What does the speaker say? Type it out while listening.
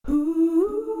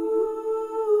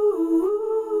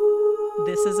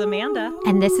is Amanda.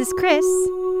 And this is Chris.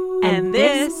 And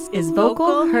this is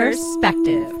Vocal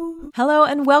Herspective. Hello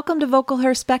and welcome to Vocal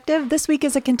Herspective. This week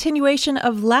is a continuation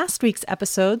of last week's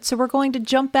episode, so we're going to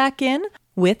jump back in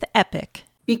with Epic.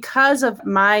 Because of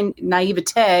my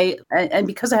naivete and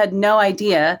because I had no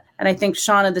idea, and I think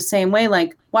Shauna the same way,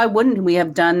 like, why wouldn't we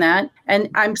have done that? And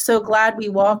I'm so glad we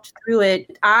walked through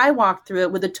it. I walked through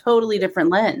it with a totally different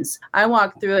lens. I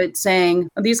walked through it saying,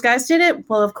 oh, these guys did it?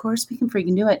 Well, of course we can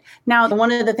freaking do it. Now,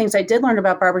 one of the things I did learn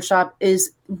about barbershop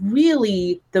is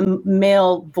really the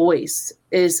male voice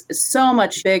is so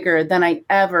much bigger than I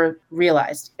ever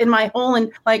realized in my whole,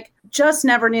 and like, just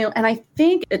never knew. And I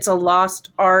think it's a lost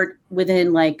art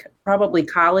within like probably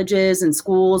colleges and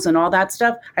schools and all that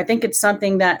stuff. I think it's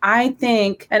something that I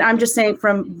think, and I'm just saying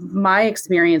from my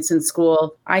experience in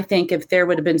school, I think if there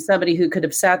would have been somebody who could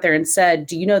have sat there and said,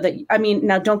 do you know that, I mean,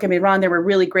 now don't get me wrong, there were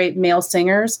really great male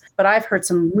singers, but I've heard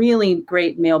some really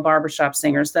great male barbershop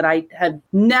singers that I had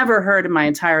never heard in my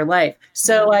entire life.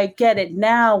 So I get it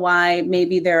now why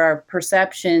maybe there are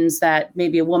perceptions that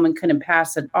maybe a woman couldn't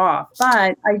pass it off.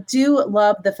 But I do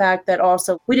love the fact that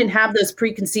also we didn't have those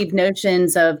preconceived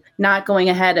notions of not going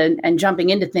ahead and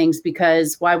jumping into things,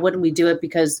 because why wouldn't we do it?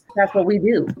 Because that's what we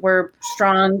do. We're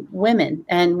strong women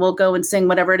and we'll go and sing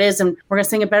whatever it is, and we're going to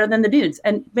sing it better than the dudes.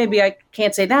 And maybe I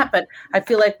can't say that, but I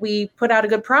feel like we put out a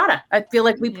good product. I feel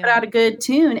like we put out a good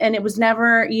tune, and it was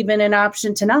never even an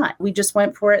option to not. We just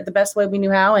went for it the best way we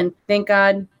knew how, and thank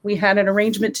God we had an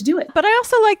arrangement to do it. But I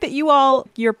also like that you all,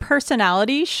 your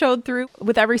personality showed through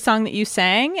with every song that you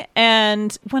sang.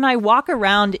 And when I walk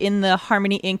around in the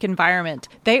Harmony Inc. environment,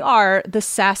 they are the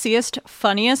sassiest,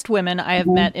 funniest women I have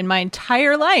met in my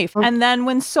entire life. And then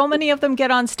when so many of them get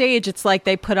on stage, it's like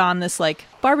they put on this like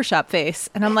barbershop face.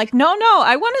 And I'm like, no,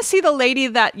 I want to see the lady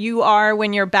that you are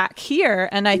when you're back here.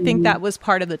 And I think that was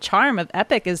part of the charm of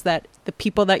Epic, is that the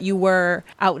people that you were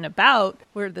out and about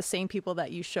were the same people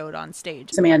that you showed on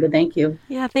stage. Amanda, thank you.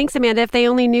 Yeah, thanks, Amanda. If they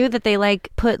only knew that they like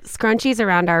put scrunchies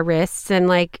around our wrists and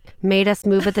like made us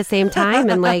move at the same time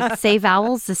and like say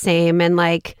vowels the same and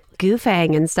like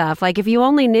goofang and stuff. Like if you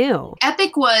only knew.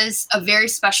 Epic was a very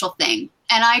special thing.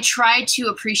 And I tried to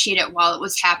appreciate it while it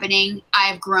was happening.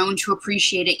 I've grown to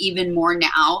appreciate it even more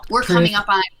now. We're coming up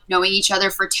on knowing each other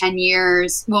for 10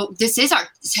 years. Well, this is our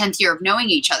 10th year of knowing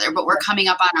each other, but we're coming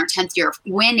up on our 10th year of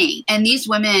winning. And these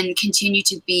women continue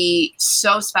to be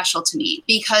so special to me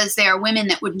because they are women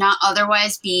that would not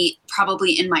otherwise be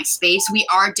probably in my space. We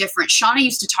are different. Shauna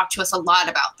used to talk to us a lot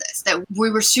about this, that we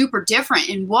were super different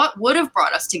in what would have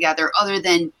brought us together other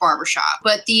than barbershop.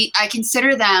 But I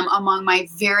consider them among my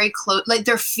very close, like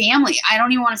they're family. I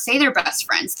don't even want to say they're best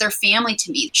friends. They're family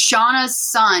to me. Shauna's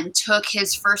son took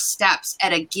his first steps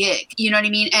at a gig. You know what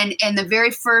I mean? And the very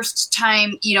first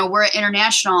time, you know, we're at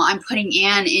International, I'm putting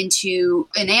Anne into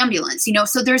an ambulance, you know,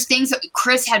 so there's things that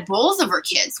Chris had both of her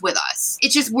kids with us.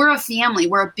 It's just, we're a family.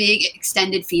 We're a big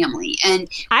extended family. And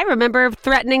I remember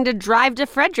threatening to drive to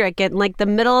Frederick in like the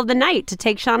middle of the night to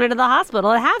take Shauna to the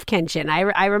hospital at Half Kenshin.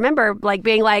 I remember like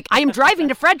being like, I am driving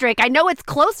to Frederick. I know it's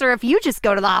closer if you just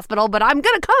go to the hospital, but I'm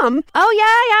going to come. Oh yeah.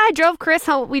 I drove Chris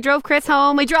home. We drove Chris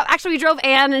home. We drove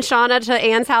Anne and Shauna to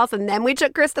Anne's house, and then we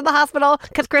took Chris to the hospital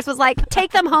because Chris was like,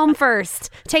 take them home first,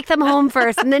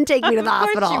 and then take me to the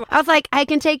hospital. I was like, I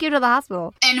can take you to the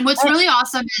hospital. And what's really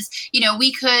awesome is, you know,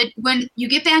 we could, when you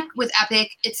get back with Epic,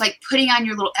 it's like putting on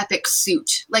your little Epic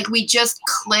suit. Like we just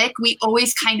click. We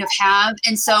always kind of have.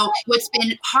 And so what's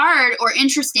been hard or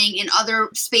interesting in other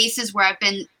spaces where I've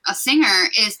been a singer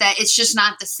is that it's just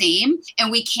not the same.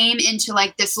 And we came into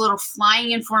like this little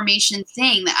flying in formation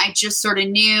thing that I just sort of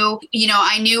knew, you know,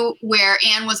 I knew where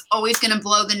Anne was always going to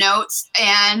blow the notes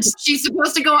and she's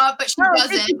supposed to go up, but she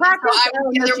doesn't. So I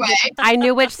went the other way. I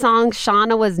knew which song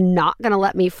Shauna was not going to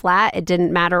let me flat. It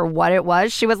didn't matter what it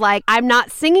was. She was like, I'm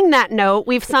not singing that note.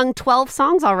 We've sung 12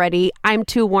 songs already. I'm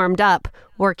too warmed up.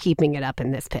 We're keeping it up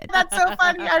in this pit. That's so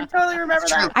funny. I totally remember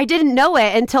that. I didn't know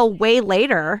it until way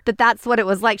later that's what it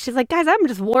was like. She's like, guys, I'm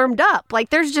just warmed up.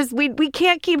 Like, there's just, we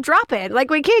can't keep dropping.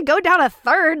 Like, we can't go down a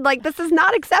third. Like, this is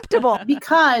not acceptable.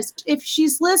 Because if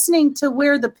she's listening to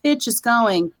where the pitch is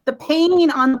going, the pain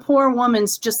on the poor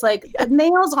woman's just like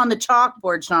nails on the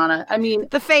chalkboard, Shauna. I mean,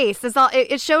 the face is all,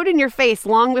 it showed in your face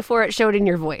long before it showed in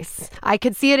your voice. I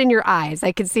could see it in your eyes.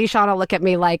 I could see Shauna look at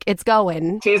me like, it's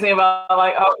going. Teasing about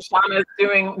like, oh, Shauna's doing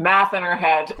doing math in her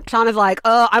head. Shauna's like,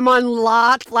 I'm on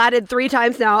lot flatted 3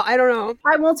 times now. I don't know.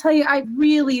 I will tell you, I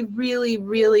really, really,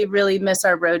 really, really miss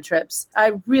our road trips.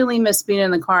 I really miss being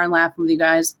in the car and laughing with you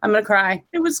guys. I'm going to cry.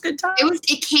 It was a good time.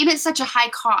 It came at such a high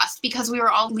cost because we were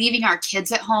all leaving our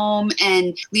kids at home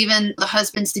and leaving the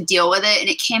husbands to deal with it. And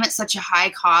it came at such a high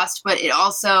cost, but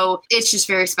it's just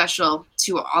very special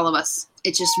to all of us.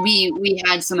 It's just, we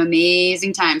had some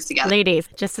amazing times together. Ladies,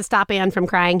 just to stop Anne from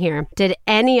crying here, did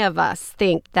any of us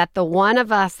think that the one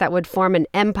of us that would form an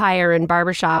empire in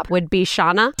barbershop would be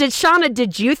Shauna?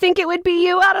 Did you think it would be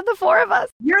you out of the 4 of us?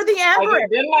 You're the emperor.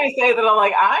 Didn't I say that I'm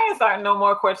like, I ain't starting no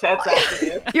more quartets after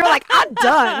this? You're like, I'm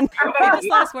done. Famous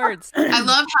last words. I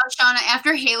loved how Shauna,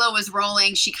 after Halo was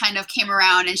rolling, she kind of came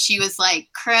around and she was like,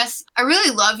 Chris, I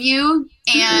really love you.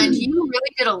 And you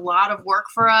really did a lot of work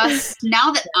for us.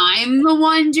 Now that I'm the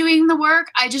one doing the work,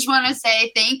 I just want to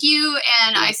say thank you.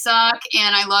 And I suck.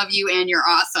 And I love you. And you're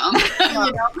awesome. You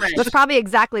know? That's probably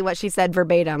exactly what she said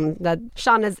verbatim. That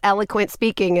Shauna's eloquent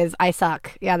speaking is, I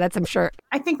suck. Yeah, that's, I'm sure.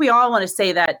 I think we all want to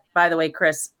say that, by the way,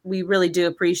 Chris. We really do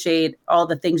appreciate all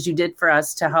the things you did for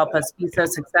us to help us be so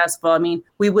successful. I mean,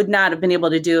 we would not have been able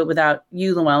to do it without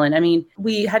you, Llewellyn. I mean,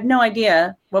 we had no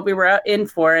idea what we were in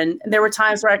for. And there were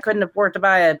times where I couldn't afford to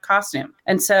buy a costume.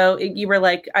 And so you were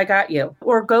like, I got you,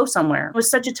 or go somewhere. It was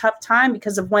such a tough time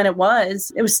because of when it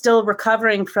was still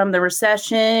recovering from the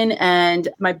recession. And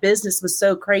my business was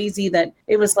so crazy that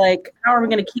it was like, how are we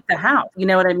going to keep the house? You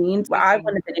know what I mean? Well, I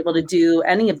wouldn't have been able to do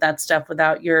any of that stuff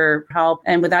without your help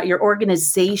and without your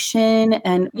organization.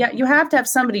 And yeah, you have to have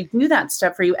somebody do that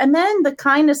stuff for you. And then the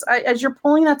kindness, as you're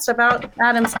pulling that stuff out,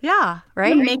 Adams, yeah,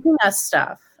 right, you're making us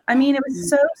stuff. I mean, it was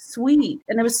so sweet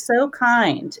and it was so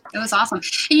kind. It was awesome.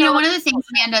 And, one of the things,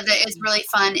 Amanda, that is really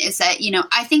fun is that,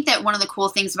 I think that one of the cool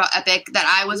things about Epic that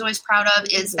I was always proud of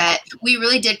is that we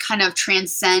really did kind of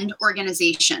transcend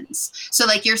organizations. So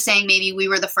like you're saying, maybe we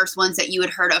were the first ones that you had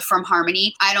heard of from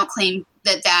Harmony. I don't claim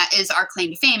that is our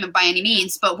claim to fame by any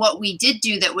means. But what we did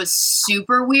do that was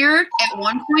super weird, at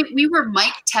one point we were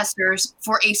mic testers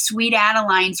for a Sweet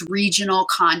Adelines regional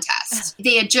contest.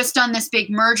 They had just done this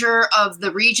big merger of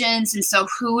the regions. And so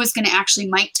who was going to actually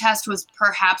mic test was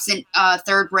perhaps in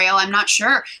Third Rail. I'm not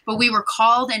sure. But we were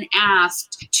called and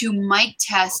asked to mic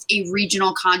test a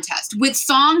regional contest with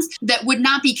songs that would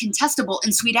not be contestable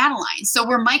in Sweet Adelines. So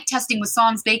we're mic testing with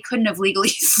songs they couldn't have legally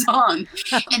sung.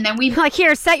 And then we like,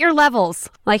 here, set your levels.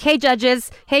 Like, hey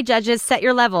judges, set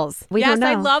your levels. We yes, don't know.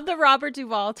 I love the Robert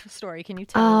Duvall story. Can you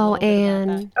tell me a little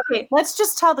bit about that? Okay, let's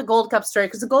just tell the Gold Cup story,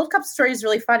 because the Gold Cup story is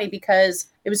really funny because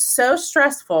it was so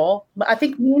stressful. I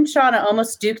think me and Shauna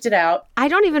almost duked it out. I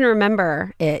don't even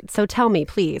remember it. So tell me,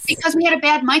 please. Because we had a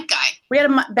bad mic guy. We had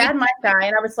a bad mic guy,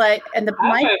 and I was like, and the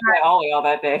mic guy. Ollie all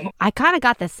that day. I kind of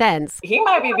got the sense. He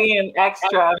might be being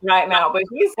extra right now, but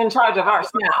he's in charge of our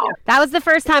sound. That was the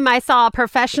first time I saw a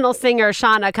professional singer,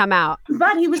 Shauna, come out.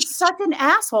 But he was such an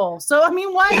asshole. So, I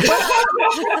mean, why? He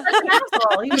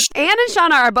was, Anne and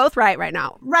Shauna are both right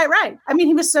now. Right. I mean,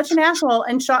 he was such an asshole.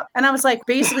 And I was like,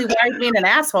 basically, why are you being an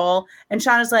asshole? And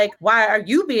Shauna's like, why are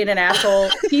you being an asshole?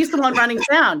 He's the one running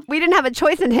sound. We didn't have a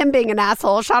choice in him being an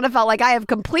asshole. Shauna felt like I have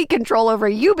complete control over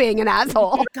you being an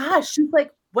asshole. Gosh, she's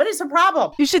like, what is the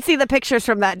problem? You should see the pictures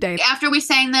from that day. After we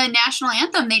sang the national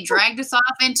anthem, they dragged us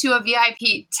off into a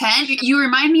VIP tent. You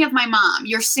remind me of my mom.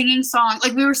 You're singing songs.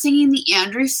 Like, we were singing the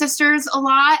Andrews Sisters a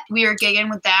lot. We were gigging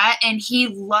with that, and he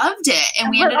loved it. And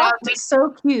we ended up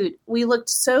so cute. We looked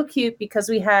so cute because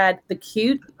we had the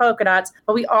cute polka dots,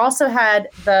 but we also had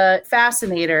the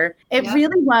fascinator. It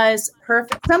really was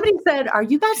perfect. Somebody said, are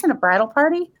you guys in a bridal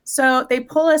party? So they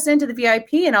pull us into the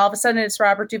VIP, and all of a sudden it's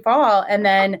Robert Duvall. And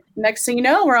then next thing you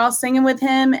know, we're all singing with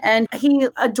him, and he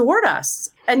adored us.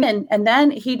 And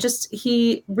then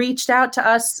he reached out to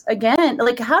us again.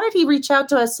 Like, how did he reach out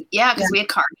to us? Yeah, because we had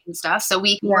cards and stuff. So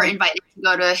we were invited to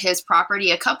go to his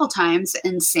property a couple times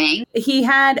and sing. He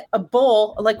had a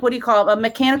bull, like, what do you call it? A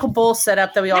mechanical bull set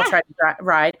up that we all tried to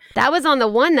ride. That was on the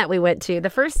one that we went to, the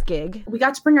first gig. We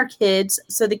got to bring our kids.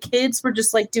 So the kids were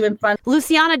just like doing fun.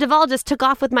 Luciana Duvall just took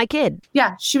off with my kid.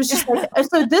 Yeah, she was just like,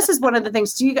 so this is one of the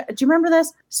things. Do you remember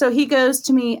this? So he goes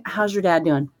to me, how's your dad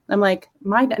doing? I'm like,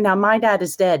 my dad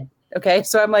is dead. Okay.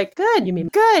 So I'm like, good. You mean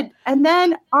good. And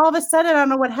then all of a sudden, I don't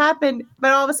know what happened,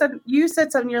 but all of a sudden you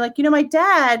said something. You're like, my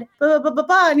dad, blah, blah, blah,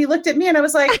 blah. And he looked at me and I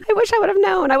was like, I wish I would have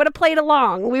known. I would have played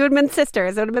along. We would have been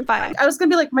sisters. It would have been fine. I was going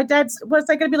to be like, was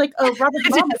I going to be like, oh, Robert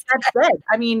Duvall, my dad's dead.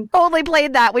 I mean, totally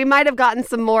played that. We might have gotten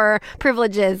some more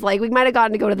privileges. Like, we might have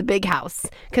gotten to go to the big house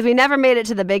because we never made it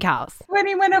to the big house. When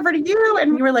he went over to you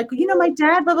and you were like, my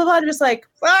dad, blah, blah, blah. Just like,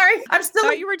 Sorry. I'm still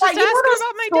Thought you were just know asking those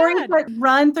about my stories dad. that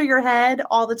run through your head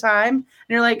all the time. And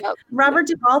you're like, Robert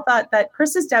Duvall thought that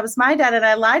Chris's dad was my dad, and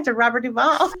I lied to Robert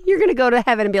Duvall. You're going to go to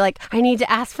heaven and be like, I need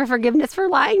to ask for forgiveness for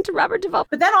lying to Robert Duvall.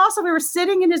 But then also we were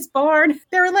sitting in his barn.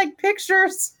 There were like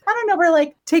pictures. I don't know. We're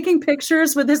like taking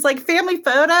pictures with his like family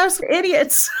photos.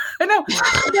 Idiots. I know.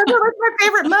 Those were like my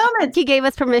favorite moments. He gave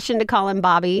us permission to call him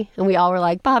Bobby, and we all were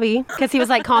like, Bobby, because he was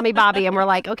like, call me Bobby. And we're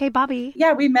like, okay, Bobby.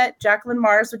 Yeah, we met Jacqueline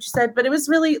Mars, which you said, but it was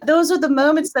really, those are the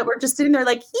moments that we're just sitting there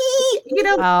like, you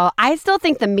know. Oh, I still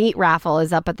think the meat raffle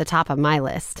is up at the top of my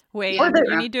list. Wait, Or the-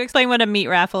 you need to explain what a meat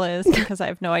raffle is because I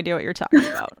have no idea what you're talking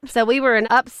about. So we were in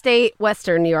upstate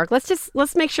Western New York.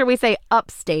 Let's make sure we say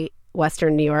upstate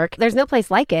Western New York. There's no place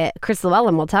like it. Chris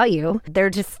Llewellyn will tell you. They're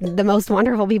just the most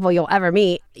wonderful people you'll ever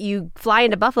meet. You fly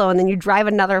into Buffalo and then you drive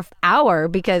another hour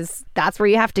because that's where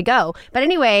you have to go. But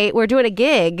anyway, we're doing a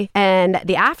gig and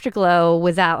the Afterglow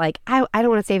was at like, I don't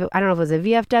want to say, I don't know if it was a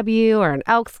VFW or an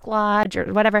Elks Lodge or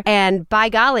whatever. And by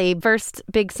golly, first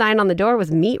big sign on the door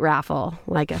was meat raffle,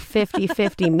 like a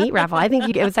 50-50 meat raffle. I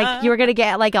think it was like you were going to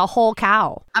get like a whole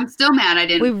cow. I'm still mad I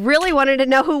didn't. We really wanted to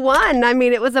know who won. I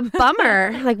mean, it was a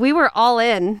bummer. Like we were all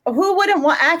in. Who wouldn't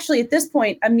want, actually, at this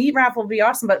point, a meat raffle would be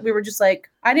awesome, but we were just like,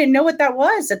 I didn't know what that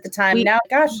was at the time. Now,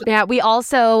 gosh. Yeah, we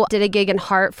also did a gig in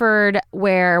Hartford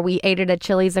where we ate at a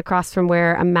Chili's across from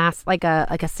where a mass, like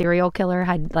a serial killer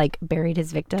had like buried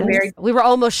his victims. We were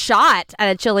almost shot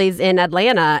at a Chili's in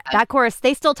Atlanta. That chorus,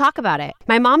 they still talk about it.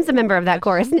 My mom's a member of that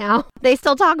chorus now. They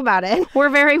still talk about it. We're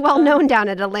very well known down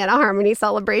at Atlanta Harmony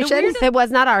Celebration. It was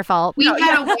not our fault. We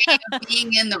had a way of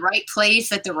being in the right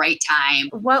place at the right time.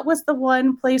 What was the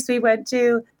one place we went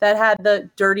to that had the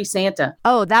Dirty Santa?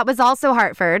 Oh, that was also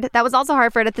Hartford. That was also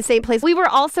Hartford at the same place. We were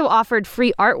also offered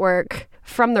free artwork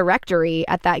from the rectory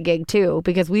at that gig too,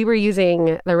 because we were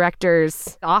using the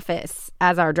rector's office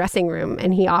as our dressing room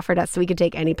and he offered us so we could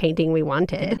take any painting we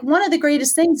wanted. One of the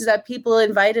greatest things is that people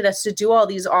invited us to do all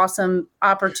these awesome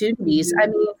opportunities. I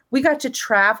mean, we got to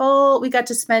travel, we got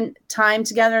to spend time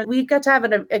together, we got to have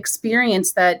an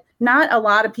experience that not a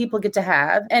lot of people get to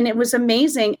have. And it was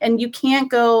amazing. And you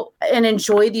can't go and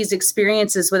enjoy these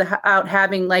experiences without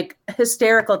having like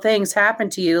hysterical things happen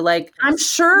to you. Like, I'm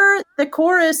sure the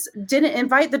chorus didn't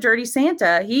invite the Dirty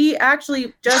Santa. He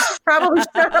actually just probably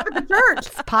showed up at the church.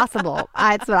 It's possible.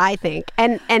 That's what I think.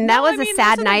 And that was a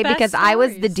sad night because I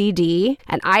was the DD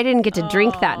and I didn't get to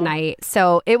drink that night.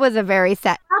 So it was a very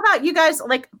sad. How about you guys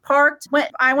like parked?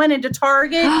 I went into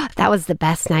Target. That was the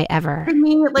best night ever. I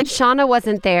mean, like Shauna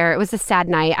wasn't there. It was a sad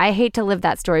night. I hate to live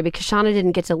that story because Shauna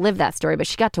didn't get to live that story, but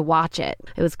she got to watch it.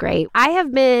 It was great. I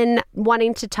have been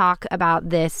wanting to talk about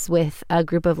this with a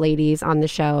group of ladies on the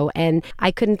show, and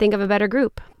I couldn't think of a better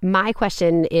group. My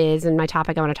question is, and my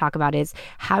topic I want to talk about is,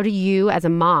 how do you as a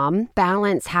mom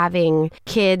balance having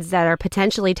kids that are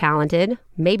potentially talented,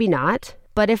 maybe not,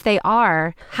 but if they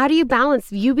are, how do you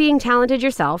balance you being talented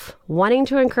yourself, wanting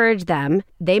to encourage them?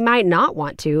 They might not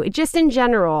want to. Just in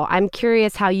general, I'm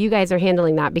curious how you guys are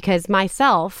handling that because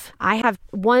myself, I have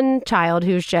one child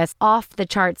who's just off the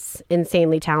charts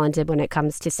insanely talented when it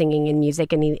comes to singing and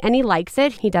music and he likes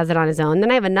it. He does it on his own.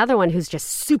 Then I have another one who's just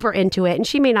super into it and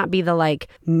she may not be the like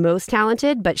most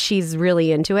talented, but she's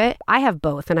really into it. I have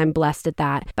both and I'm blessed at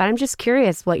that. But I'm just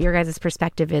curious what your guys'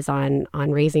 perspective is on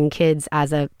raising kids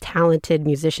as a talented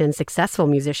musician, successful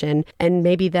musician, and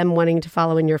maybe them wanting to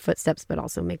follow in your footsteps, but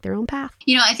also make their own path.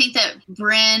 You know, I think that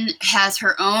Bryn has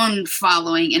her own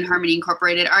following in Harmony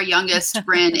Incorporated. Our youngest,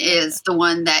 Bryn, is the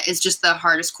one that is just the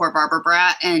hardest core Barbara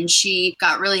brat, and she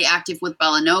got really active with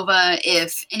Bella Nova.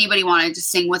 If anybody wanted to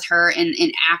sing with her in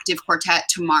an active quartet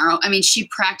tomorrow, I mean, she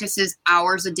practices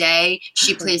hours a day.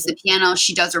 She plays the piano.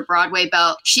 She does her Broadway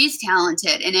belt. She's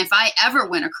talented. And if I ever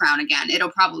win a crown again,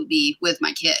 it'll probably be with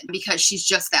my kid because she's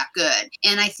just that good.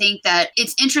 And I think that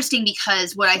it's interesting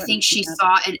because what I think she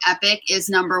saw in Epic is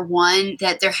number one,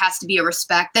 that there has to be a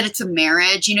respect, that it's a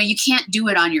marriage. You know, you can't do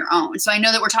it on your own. So I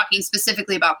know that we're talking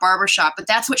specifically about barbershop, but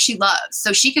that's what she loves.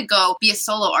 So she could go be a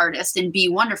solo artist and be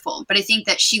wonderful. But I think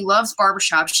that she loves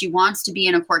barbershop. She wants to be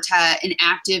in a quartet, an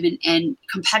active and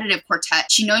competitive quartet.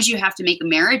 She knows you have to make a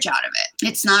marriage out of it.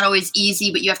 It's not always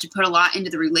easy, but you have to put a lot into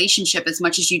the relationship as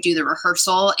much as you do the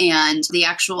rehearsal and the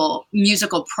actual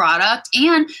musical product.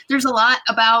 And there's a lot lot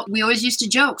about, we always used to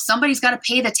joke, somebody's got to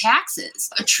pay the taxes.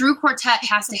 A true quartet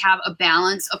has to have a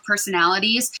balance of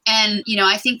personalities. And,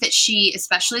 I think that she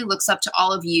especially looks up to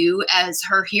all of you as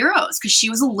her heroes because she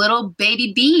was a little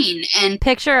baby bean. And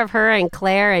picture of her and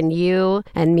Claire and you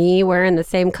and me wearing the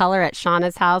same color at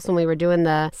Shauna's house when we were doing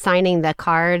signing the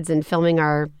cards and filming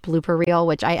our blooper reel,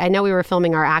 which I know we were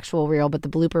filming our actual reel, but the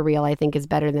blooper reel I think is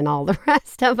better than all the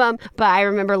rest of them. But I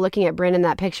remember looking at Bryn in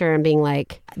that picture and being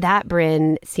like, that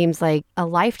Bryn seems like a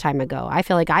lifetime ago. I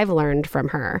feel like I've learned from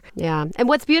her. Yeah. And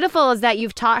what's beautiful is that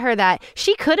you've taught her that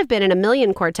she could have been in a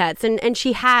million quartets and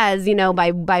she has,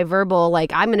 by verbal,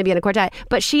 like, I'm going to be in a quartet,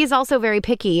 but she's also very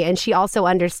picky and she also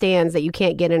understands that you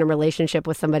can't get in a relationship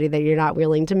with somebody that you're not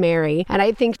willing to marry. And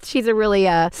I think she's a really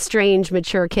strange,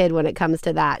 mature kid when it comes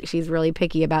to that. She's really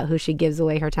picky about who she gives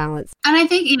away her talents. And I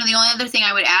think, the only other thing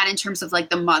I would add in terms of like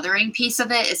the mothering piece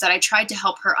of it is that I tried to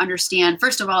help her understand,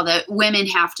 first of all, that women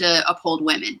have to uphold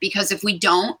women, because if we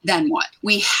don't, then what?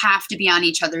 We have to be on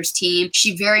each other's team.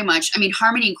 She very much,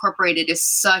 Harmony Incorporated is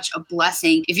such a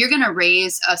blessing. If you're going to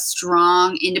raise a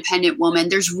strong, independent woman,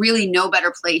 there's really no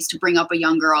better place to bring up a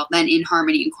young girl than in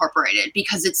Harmony Incorporated,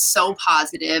 because it's so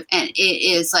positive and it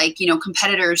is like,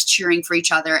 competitors cheering for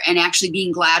each other and actually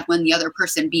being glad when the other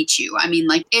person beats you.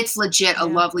 It's legit a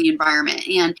lovely environment.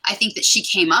 And I think that she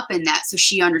came up in that, so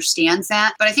she understands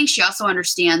that. But I think she also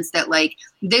understands that, like,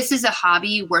 this is a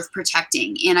hobby worth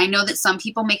protecting. And I know that some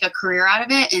people make a career out of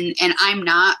it, and I'm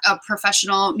not a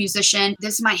professional musician.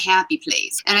 This is my happy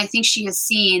place. And I think she has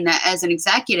seen that as an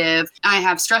executive, I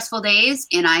have stressful days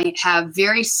and I have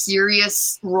very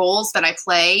serious roles that I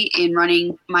play in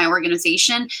running my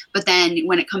organization. But then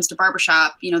when it comes to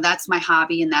barbershop, that's my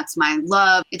hobby and that's my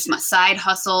love. It's my side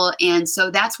hustle. And so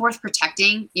that's worth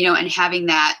protecting, and having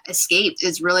that escape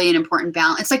is really an important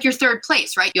balance. It's like your third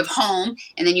place, right? You have home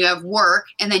and then you have work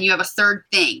and then you have a third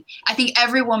thing. I think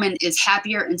every woman is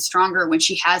happier and stronger when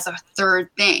she has a third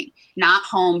thing. Not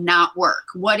home, not work.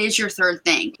 What is your third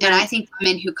thing? And I think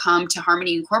women who come to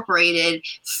Harmony Incorporated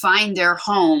find their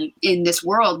home in this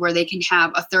world where they can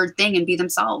have a third thing and be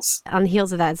themselves. On the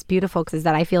heels of that, it's beautiful because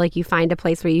that I feel like you find a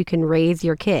place where you can raise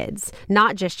your kids,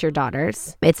 not just your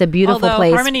daughters. It's a beautiful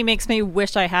place. Harmony makes me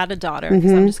wish I had a daughter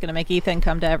because I'm just going to make Ethan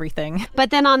come to everything. But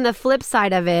then on the flip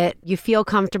side of it, you feel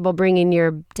comfortable bringing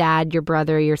your dad, your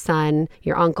brother, your son,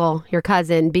 your uncle, your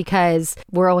cousin, because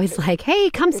we're always like, hey,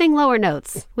 come sing lower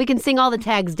notes. We can sing all the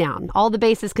tags down. All the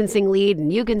basses can sing lead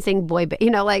and you can sing boy bass.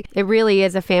 It really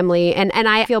is a family. And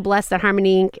I feel blessed that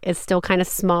Harmony Inc. is still kind of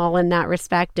small in that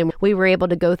respect. And we were able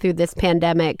to go through this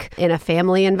pandemic in a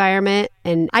family environment.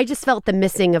 And I just felt the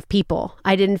missing of people.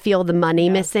 I didn't feel the money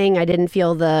missing. I didn't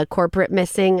feel the corporate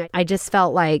missing. I just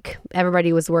felt like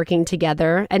everybody was working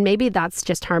together. And maybe that's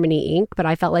just Harmony Inc. But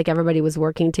I felt like everybody was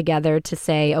working together to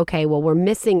say, okay, well, we're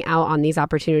missing out on these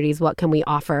opportunities. What can we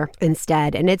offer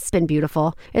instead? And it's been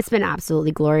beautiful. It's been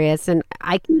absolutely glorious. And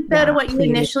I instead of what you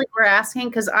initially were asking,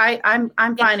 because I'm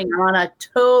finding I'm on a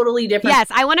totally different. Yes,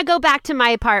 I want to go back to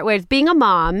my part where it's being a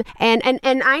mom, and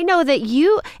I know that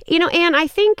Anne, I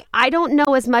think I don't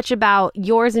know as much about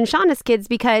yours and Shauna's kids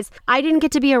because I didn't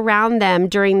get to be around them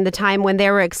during the time when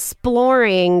they were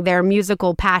exploring their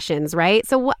musical passions, right?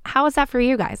 So how is that for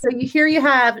you guys? So here you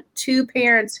have two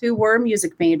parents who were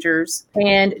music majors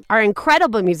and are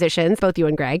incredible musicians, both you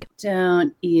and Greg.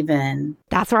 Don't even.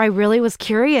 That's where I really was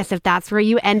curious if that's where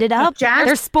you ended up.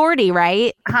 They're sporty,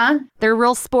 right? Huh? They're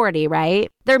real sporty,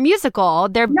 right? They're musical.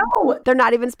 They're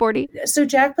not even sporty. So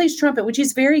Jack plays trumpet, which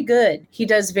is very good. He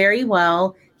does very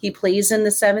well. He plays in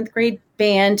the 7th grade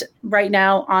band right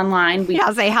now online.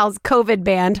 I'll say, how's COVID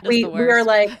band? We were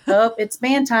like, oh, it's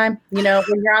band time. When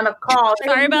you're on a call.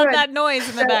 Sorry about that noise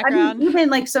in the background.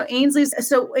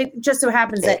 It just so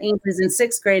happens that Ainsley's in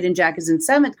 6th grade and Jack is in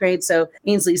 7th grade. So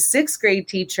Ainsley's 6th grade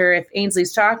teacher, if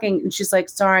Ainsley's talking and she's like,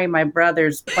 sorry, my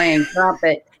brother's playing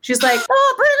trumpet. She's like,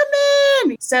 oh, bring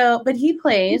him in. So, but he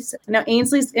plays. Now,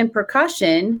 Ainsley's in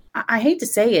percussion. I hate to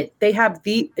say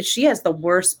it. She has the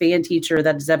worst band teacher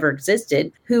that has ever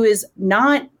existed, who is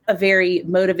not a very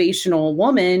motivational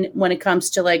woman when it comes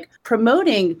to like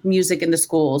promoting music in the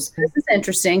schools. This is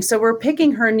interesting. So we're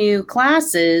picking her new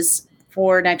classes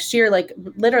for next year. Like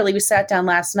literally we sat down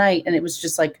last night and it was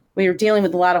just like, we were dealing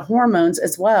with a lot of hormones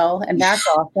as well. And that's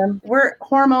awesome. We're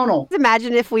hormonal.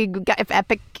 Imagine if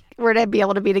Epic were to be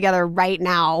able to be together right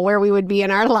now, where we would be in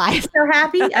our lives. So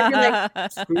happy. I'd be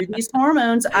like, screw these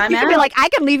hormones. I'm out. You'd be like, I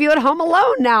can leave you at home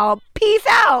alone now. Peace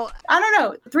out. I don't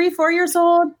know. 3-4 years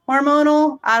old,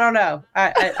 hormonal. I don't know.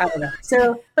 I don't know.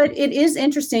 So, but it is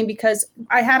interesting because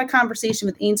I had a conversation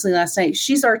with Ainsley last night.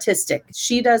 She's artistic.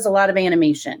 She does a lot of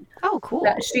animation. Oh, cool.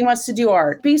 She wants to do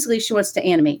art. Basically, she wants to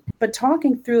animate. But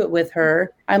talking through it with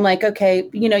her, I'm like, okay,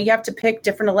 you have to pick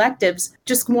different electives.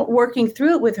 Just working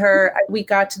through it with her, we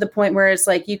got to the point where it's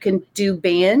like, you can do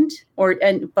band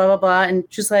and blah, blah, blah. And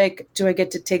she's like, do I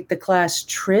get to take the class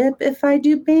trip if I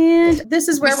do band? This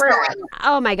is where we're at.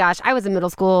 Oh my gosh. I was a middle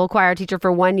school choir teacher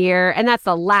for 1 year. And that's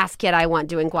the last kid I want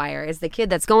doing choir is the kid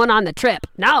that's going on the trip.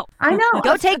 No. I know.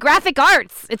 Go take graphic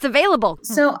arts. It's available.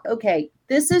 So, okay,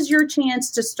 this is your chance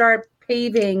to start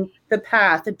paving the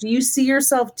path. Do you see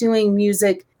yourself doing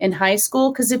music in high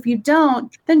school? Because if you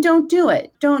don't, then don't do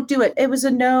it. Don't do it. It was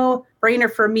a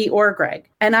no-brainer for me or Greg.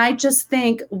 And I just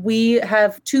think we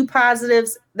have 2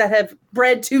 positives that have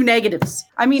bred 2 negatives.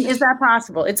 I mean, is that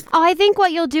possible? I think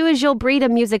what you'll do is you'll breed a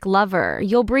music lover.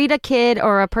 You'll breed a kid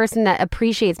or a person that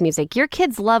appreciates music. Your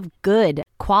kids love good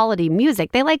quality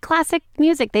music. They like classic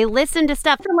music. They listen to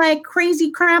stuff. Like crazy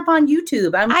crap on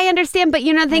YouTube. I understand, but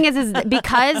the thing is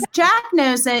because Jack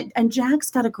knows it, and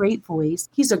Jack's got a great voice.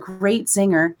 He's a great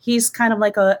singer. He's kind of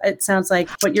like it sounds like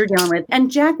what you're dealing with. And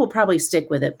Jack will probably stick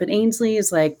with it, but Ainsley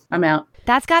is like, I'm out.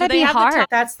 That's got to be hard.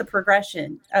 That's the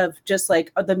progression of just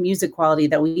like the music quality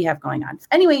that we have going on.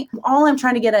 Anyway, all I'm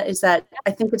trying to get at is that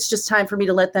I think it's just time for me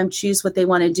to let them choose what they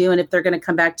want to do. And if they're going to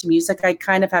come back to music, I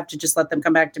kind of have to just let them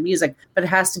come back to music, but it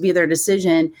has to be their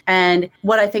decision. And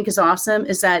what I think is awesome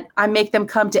is that I make them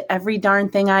come to every darn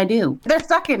thing I do. They're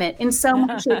stuck in it in some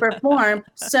way, shape, or form.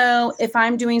 So if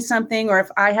I'm doing something, or if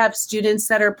I have students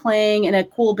that are playing in a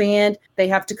cool band, they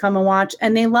have to come and watch,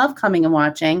 and they love coming and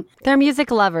watching. They're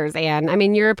music lovers, Anne. I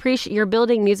mean, you're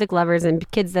building music lovers and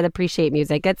kids that appreciate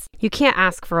music. You can't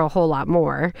ask for a whole lot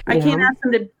more. I can't ask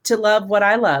them to love what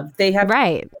I love. They have to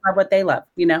love what they love,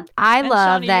 I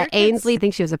love that Ainsley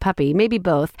thinks she was a puppy, maybe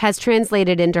both, has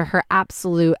translated into her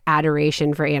absolute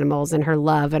adoration for animals and her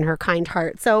love and her kind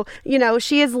heart. So,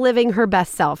 she is living her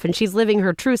best self and she's living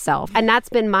her true self. And that's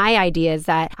been my idea, is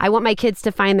that I want my kids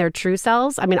to find their true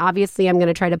selves. I mean, obviously I'm going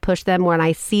to try to push them when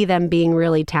I see them being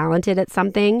really talented at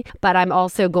something, but I'm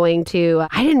also going to,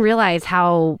 I didn't realize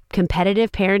how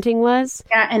competitive parenting was.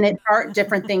 Yeah, and it are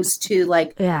different things too,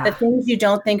 like the things you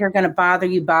don't think are going to bother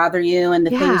you, and the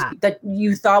things that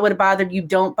you thought would have bothered you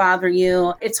don't bother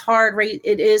you. It's hard, right?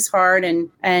 It is hard, and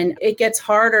it gets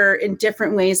harder in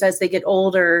different ways as they get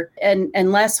older,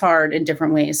 and less hard in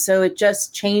different ways. So it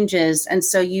just changes, and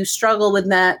so you struggle with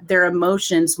their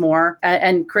emotions more,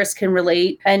 and Chris can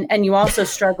relate, and you also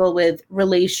struggle with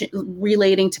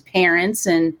relating to parents,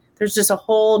 and there's just a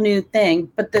whole new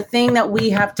thing. But the thing that we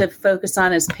have to focus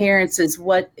on as parents is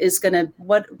what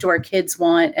do our kids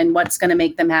want and what's going to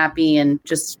make them happy, and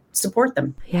just support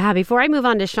them. Yeah. Before I move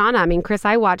on to Shauna, I mean, Chris,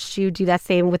 I watched you do that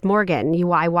same with Morgan.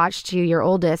 I watched you, your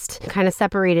oldest, kind of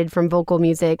separated from vocal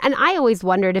music. And I always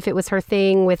wondered if it was her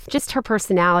thing with just her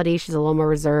personality. She's a little more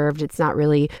reserved. It's not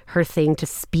really her thing to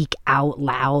speak out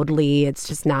loudly. It's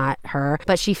just not her.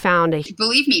 But she found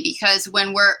Believe me, because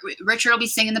when Richard will be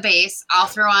singing the bass, I'll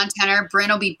throw on tenor, Bryn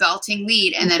will be belting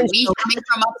lead, and then me coming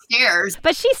from upstairs.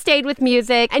 But she stayed with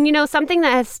music. And something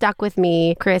that has stuck with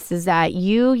me, Chris, is that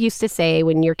you used to say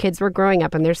when your kids were growing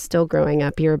up, and they're still growing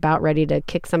up, you're about ready to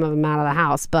kick some of them out of the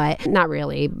house, but not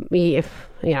really.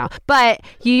 But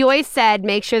you always said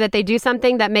make sure that they do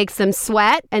something that makes them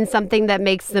sweat and something that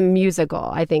makes them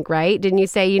musical, I think, right? Didn't you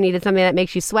say you needed something that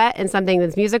makes you sweat and something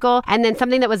that's musical, and then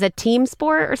something that was a team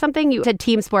sport or something? You said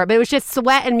team sport, but it was just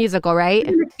sweat and musical, right?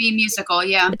 Be musical,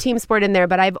 yeah. A team sport in there,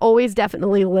 but I've always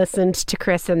definitely listened to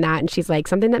Chris in that, and she's like,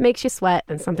 something that makes you sweat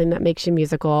and something that makes you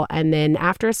musical, and then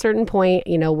after a certain point,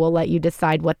 we'll let you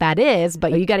decide what that is,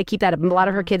 but you got to keep that up. A lot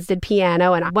of her kids did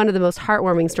piano, and one of the most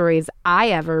heartwarming stories I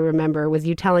ever remember was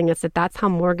you telling us that that's how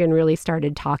Morgan really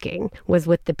started talking, was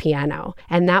with the piano.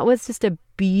 And that was just a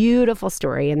beautiful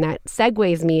story. And that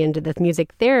segues me into the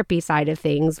music therapy side of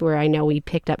things, where I know we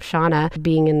picked up Shauna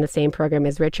being in the same program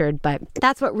as Richard. But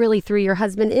that's what really threw your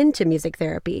husband into music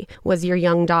therapy, was your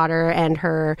young daughter and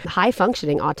her high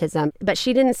functioning autism. But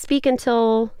she didn't speak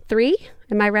until 3.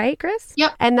 Am I right, Chris?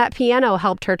 Yep. And that piano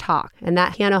helped her talk, and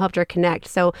that piano helped her connect.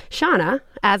 So Shauna,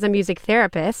 as a music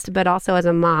therapist, but also as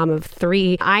a mom of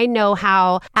 3, I know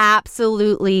how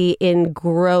absolutely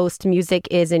engrossed music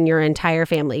is in your entire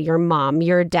family, your mom,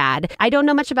 your dad. I don't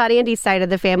know much about Andy's side of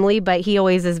the family, but he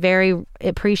always is very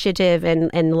appreciative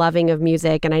and loving of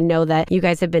music. And I know that you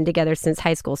guys have been together since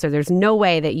high school, so there's no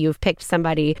way that you've picked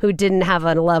somebody who didn't have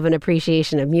a love and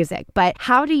appreciation of music. But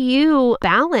how do you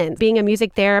balance being a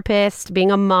music therapist, being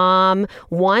a mom,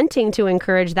 wanting to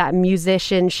encourage that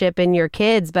musicianship in your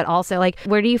kids, but also, like,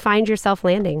 where do you find yourself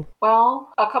landing?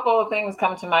 Well, a couple of things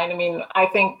come to mind. I mean, I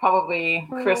think probably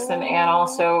Chris and Ann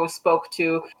also spoke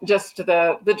to just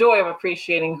the joy of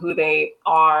appreciating who they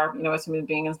are, as human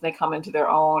beings. They come into their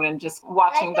own, and just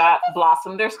watching that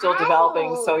blossom. They're still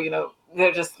developing, so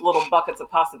they're just little buckets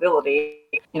of possibility.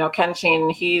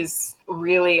 Kenshin, he's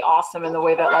really awesome in the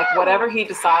way that, like, whatever he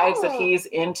decides that he is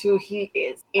into,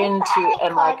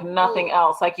 and like nothing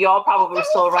else. Like, y'all probably were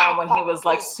still around when he was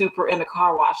like super into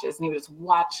car washes, and he would just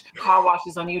watch car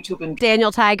washes on YouTube. And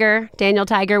Daniel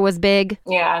Tiger was big.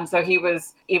 Yeah, and so he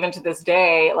was, even to this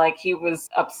day, like, he was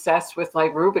obsessed with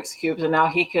like Rubik's cubes, and now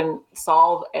he can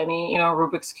solve any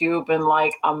Rubik's cube in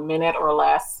like a minute or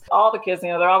less. All the kids,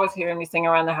 they're always hearing me sing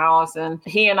around the house, and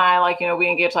he and I, like, we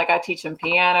engage. Like, I teach him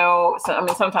piano. So I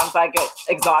mean, sometimes I get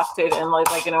exhausted and like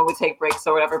we take breaks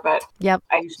or whatever, but yep,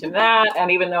 I teach him that.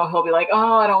 And even though he'll be like,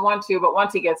 oh, I don't want to, but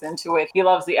once he gets into it, he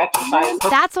loves the exercise.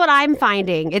 That's what I'm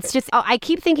finding. It's just, I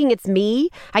keep thinking it's me.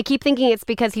 I keep thinking it's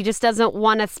because he just doesn't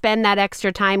want to spend that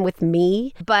extra time with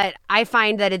me. But I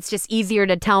find that it's just easier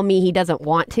to tell me he doesn't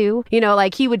want to.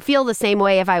 Like, he would feel the same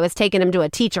way if I was taking him to a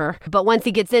teacher. But once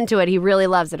he gets into it, he really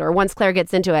loves it. Or once Claire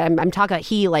gets into it, I'm talking about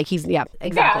he, like, he's, yeah,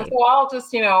 exactly. Yeah, so I'll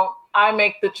just, I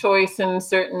make the choice in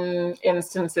certain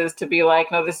instances to be like,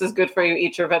 no, this is good for you.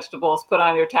 Eat your vegetables, put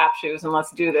on your tap shoes, and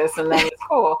let's do this. And then it's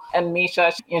cool. And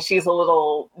Misha, she's a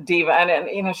little diva,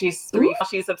 and she's 3.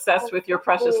 She's obsessed with Your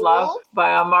Precious Love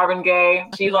by Marvin Gaye.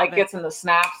 She like gets in the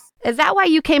snaps. Is that why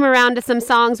you came around to some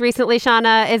songs recently,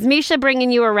 Shauna? Is Misha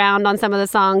bringing you around on some of the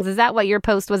songs? Is that what your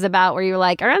post was about, where you were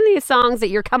like, are any of these songs that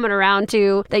you're coming around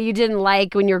to that you didn't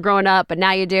like when you were growing up, but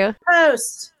now you do?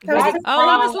 Post. That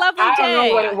was Lovely I Day. don't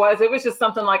know what it was. It was just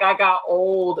something like I got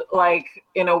old, like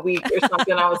in a week or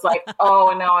something. I was like, oh,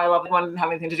 and now I love it. One didn't have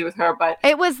anything to do with her, but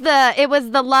it was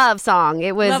the love song.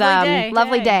 It was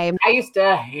Lovely Day. I used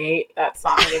to hate that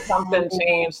song. If something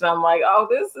changed, and I'm like, oh,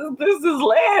 this is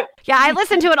lit. Yeah, I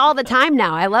listen to it all the time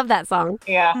now. I love that song.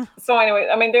 Yeah. So anyway,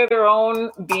 I mean, they're their own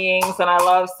beings, and I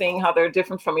love seeing how they're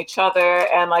different from each other.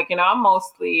 And like, I'm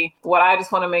mostly, what I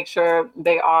just want to make sure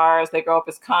they are as they grow up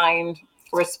is kind,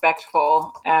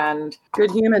 respectful, and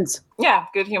good humans. Yeah,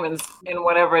 good humans in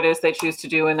whatever it is they choose to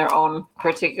do in their own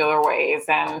particular ways.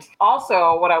 And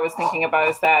also what I was thinking about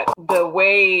is that the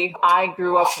way I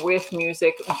grew up with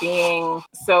music being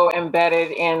so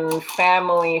embedded in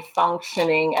family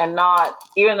functioning, and not,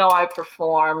 even though I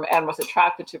perform and was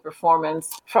attracted to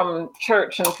performance from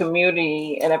church and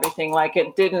community and everything, like,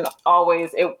 it didn't always,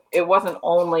 it wasn't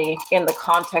only in the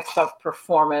context of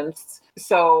performance.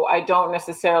 So I don't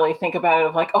necessarily think about it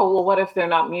of like, oh, well, what if they're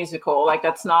not musical? Like,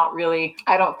 that's not really,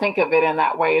 I don't think of it in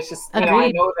that way. It's just,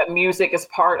 I know that music is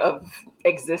part of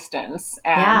existence.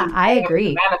 And yeah, I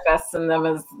agree. Manifests in them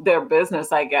as their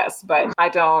business, I guess. But I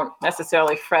don't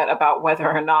necessarily fret about whether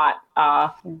or not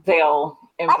they'll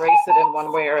embrace it in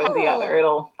one way or the other.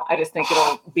 I just think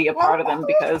it'll be a part of them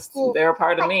because they're a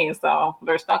part of me, so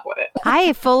they're stuck with it.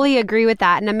 I fully agree with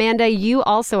that. And Amanda, you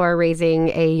also are raising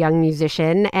a young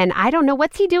musician, and I don't know,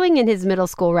 what's he doing in his middle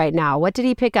school right now? What did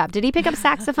he pick up? Did he pick up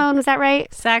saxophone? Was that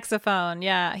right? Saxophone,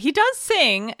 yeah. He does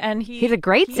sing, and he's a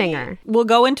great singer. We'll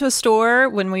go into a store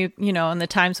when we, in the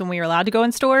times when we were allowed to go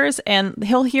in stores, and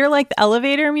he'll hear like the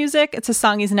elevator music. It's a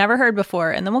song he's never heard before.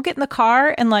 And then we'll get in the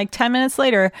car, and like 10 minutes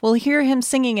later, we'll hear him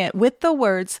singing it with the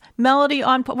words, melody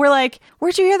on. We're like,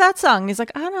 where'd you hear that song? And he's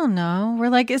like, I don't know. We're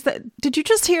like, did you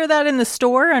just hear that in the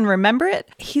store and remember it?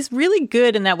 He's really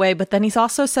good in that way, but then he's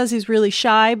also says he's really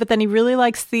shy, but then he really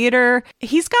likes theater.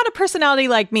 He's got a personality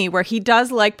like me where he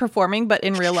does like performing, but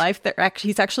in real life,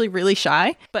 he's actually really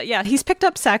shy. But yeah, he's picked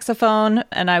up saxophone,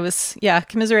 and I was,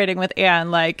 commiserating with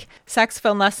Anne, like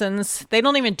saxophone lessons. They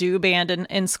don't even do band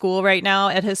in school right now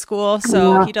at his school.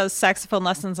 So he does saxophone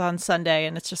lessons on Sunday,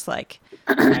 and it's just like,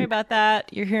 sorry about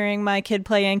that. You're hearing my kid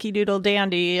play Yankee Doodle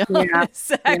Dandy on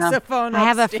saxophone. I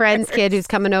have a friend's kid who's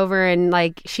coming over, and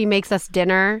like, she makes us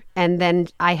dinner, and then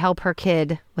I help her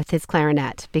kid with his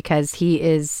clarinet because he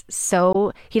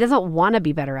doesn't want to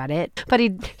be better at it, but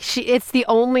it's the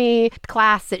only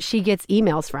class that she gets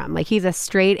emails from. Like, he's a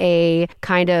straight A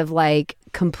kind of like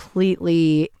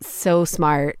completely so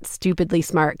smart, stupidly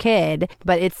smart kid,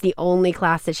 but it's the only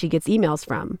class that she gets emails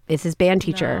from. It's his band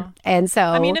teacher. No. And so,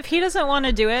 I mean, if he doesn't want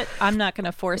to do it, I'm not going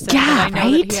to force it. Yeah, but I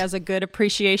know that he has a good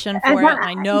appreciation for it.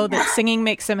 I know that singing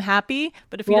makes him happy,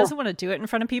 but if he doesn't want to do it in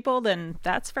front of people, then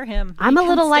that's for him. I'm a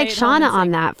little like Shauna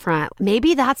on that front.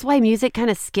 Maybe that's why music kind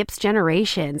of skips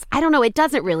generations. I don't know. It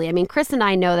doesn't really. I mean, Chris and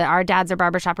I know that our dads are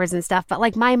barbershoppers and stuff, but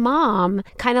like my mom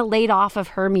kind of laid off of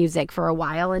her music for a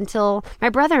while until my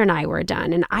brother and I were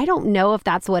done. And I don't know if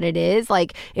that's what it is.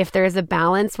 Like if there's a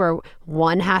balance where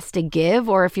one has to give,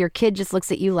 or if your kid just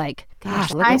looks at you like,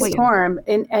 gosh, look I at what storm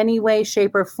in any way,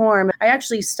 shape, or form. I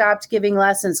actually stopped giving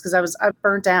lessons because I was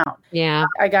burnt out. Yeah.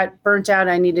 I got burnt out.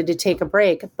 I needed to take a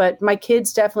break. But my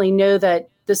kids definitely know that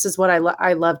this is what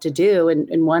I love to do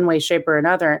in one way, shape, or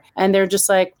another. And they're just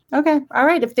like, okay, all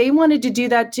right. If they wanted to do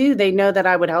that too, they know that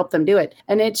I would help them do it.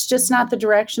 And it's just not the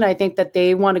direction I think that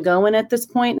they want to go in at this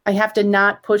point. I have to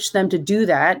not push them to do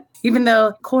that, even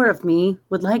though core of me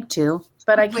would like to,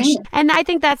 but I can't. And I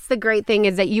think that's the great thing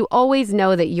is that you always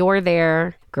know that you're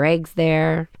there. Greg's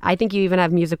there. I think you even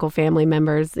have musical family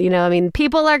members. You know, I mean,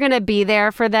 people are going to be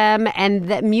there for them. And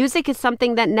that music is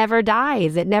something that never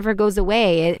dies. It never goes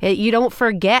away. You don't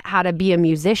forget how to be a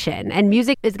musician. And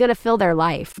music is going to fill their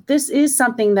life. This is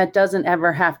something that doesn't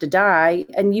ever have to die.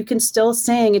 And you can still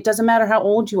sing. It doesn't matter how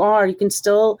old you are. You can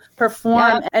still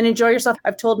perform and enjoy yourself.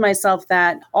 I've told myself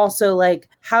that also, like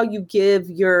how you give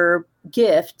your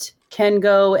gift can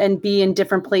go and be in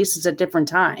different places at different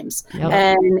times. Yep.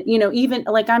 And, you know, even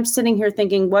like I'm sitting here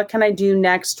thinking, what can I do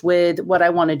next with what I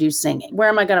want to do singing? Where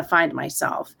am I going to find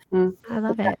myself? I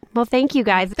love it. Well, thank you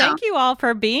guys. Thank you all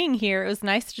for being here. It was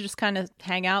nice to just kind of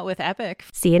hang out with Epic.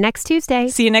 See you next Tuesday.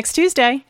 See you next Tuesday.